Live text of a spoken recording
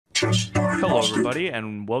Hello everybody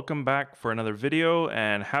and welcome back for another video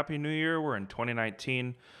and Happy New Year. We're in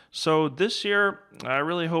 2019. So this year I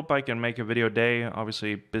really hope I can make a video a day.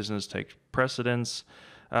 Obviously business takes precedence,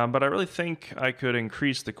 but I really think I could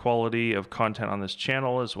increase the quality of content on this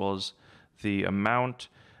channel as well as the amount.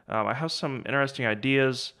 I have some interesting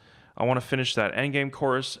ideas. I want to finish that endgame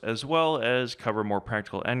course as well as cover more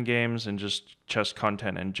practical endgames and just chess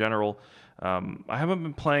content in general. I haven't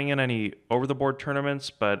been playing in any over-the-board tournaments,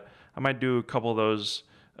 but I might do a couple of those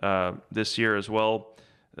this year as well.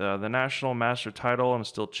 The National Master title, I'm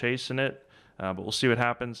still chasing it, but we'll see what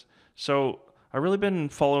happens. So I've really been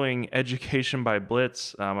following Education by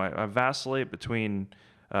Blitz. I vacillate between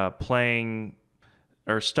playing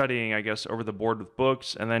or studying, I guess, over the board with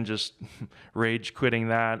books and then just rage quitting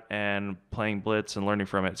that and playing Blitz and learning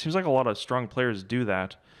from it. It seems like a lot of strong players do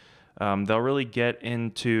that. They'll really get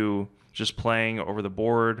into just playing over the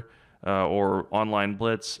board or online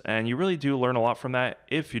Blitz, and you really do learn a lot from that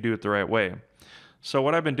if you do it the right way. So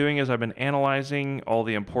what I've been doing is I've been analyzing all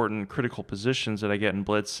the important critical positions that I get in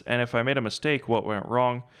Blitz, and if I made a mistake, what went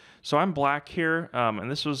wrong. So I'm black here,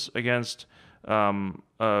 and this was against a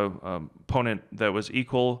opponent that was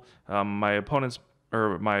equal. My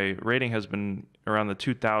rating has been around the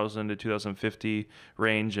 2000 to 2050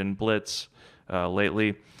 range in Blitz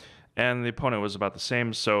lately, and the opponent was about the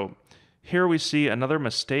same. So here we see another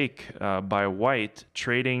mistake by White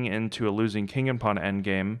trading into a losing king and pawn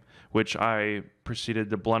endgame, which I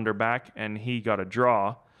proceeded to blunder back, and he got a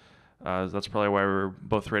draw. That's probably why we were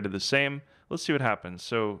both rated the same. Let's see what happens.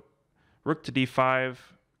 So rook to d5,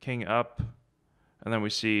 king up, and then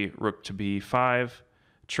we see rook to b5,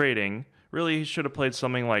 trading. Really, he should have played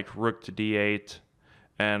something like rook to d8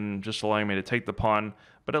 and just allowing me to take the pawn,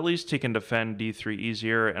 but at least he can defend d3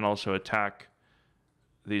 easier and also attack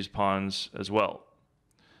these pawns as well.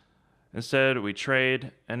 Instead, we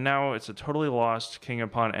trade, and now it's a totally lost king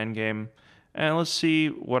and pawn endgame. And let's see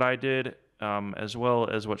what I did as well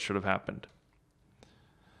as what should have happened.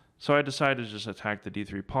 So I decided to just attack the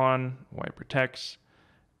d3 pawn. White protects.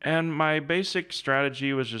 And my basic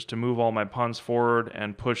strategy was just to move all my pawns forward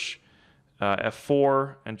and push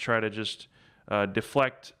f4 and try to just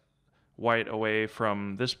deflect White away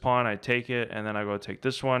from this pawn. I take it, and then I go take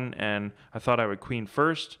this one, and I thought I would queen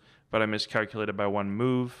first, but I miscalculated by one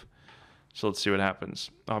move. So let's see what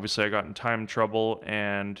happens. Obviously, I got in time trouble,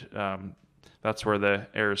 and that's where the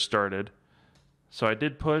error started. So I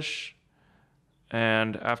did push,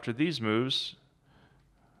 and after these moves,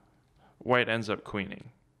 White ends up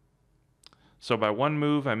queening. So by one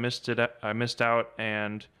move, I missed out,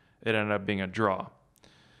 and it ended up being a draw.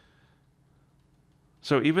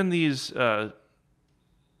 So even these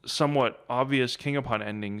somewhat obvious king and pawn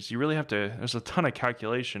endings, you really have to, there's a ton of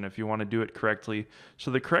calculation if you want to do it correctly. So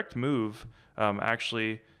the correct move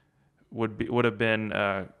actually would have been,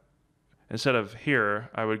 instead of here,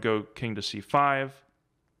 I would go king to c5.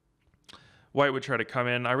 White would try to come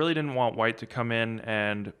in. I really didn't want White to come in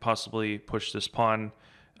and possibly push this pawn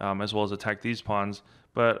as well as attack these pawns,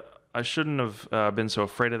 but I shouldn't have been so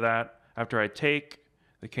afraid of that. After I take,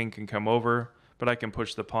 the king can come over, but I can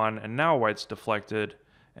push the pawn, and now White's deflected,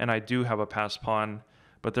 and I do have a passed pawn.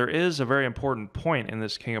 But there is a very important point in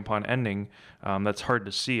this king and pawn ending that's hard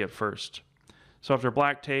to see at first. So after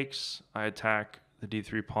Black takes, I attack the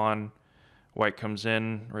d3 pawn. White comes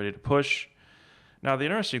in, ready to push. Now the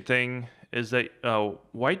interesting thing is that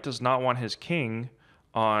White does not want his king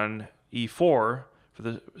on e4 for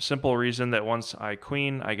the simple reason that once I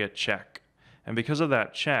queen, I get check. And because of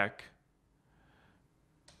that check,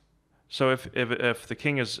 so if the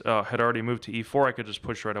king had already moved to e4, I could just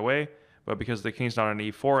push right away. But because the king's not on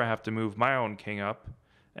e4, I have to move my own king up.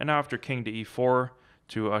 And now after king to e4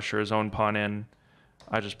 to usher his own pawn in,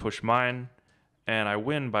 I just push mine, and I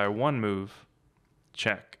win by one move,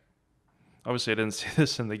 check. Obviously, I didn't see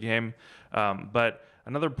this in the game, but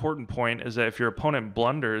another important point is that if your opponent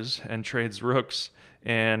blunders and trades rooks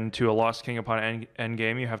into a lost king upon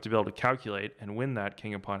endgame, you have to be able to calculate and win that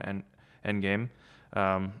king upon endgame.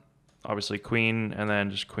 Obviously queen, and then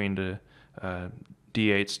just queen to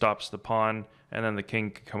d8 stops the pawn, and then the king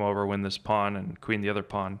can come over, win this pawn, and queen the other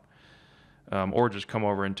pawn. Or just come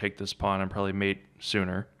over and take this pawn and probably mate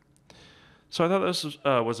sooner. So I thought this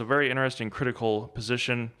was a very interesting critical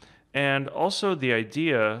position, and also the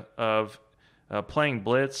idea of playing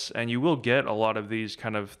Blitz, and you will get a lot of these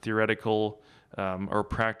kind of theoretical or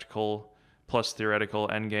practical plus theoretical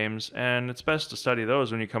endgames, and it's best to study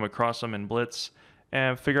those when you come across them in Blitz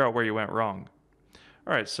and figure out where you went wrong.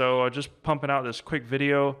 All right, so just pumping out this quick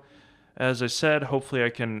video. As I said, hopefully I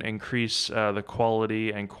can increase the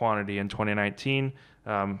quality and quantity in 2019.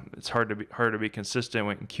 It's hard to be consistent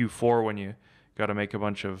in Q4 when you got to make a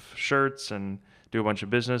bunch of shirts and do a bunch of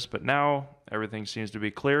business. But now everything seems to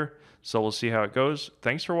be clear. So we'll see how it goes.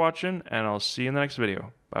 Thanks for watching, and I'll see you in the next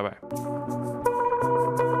video. Bye-bye.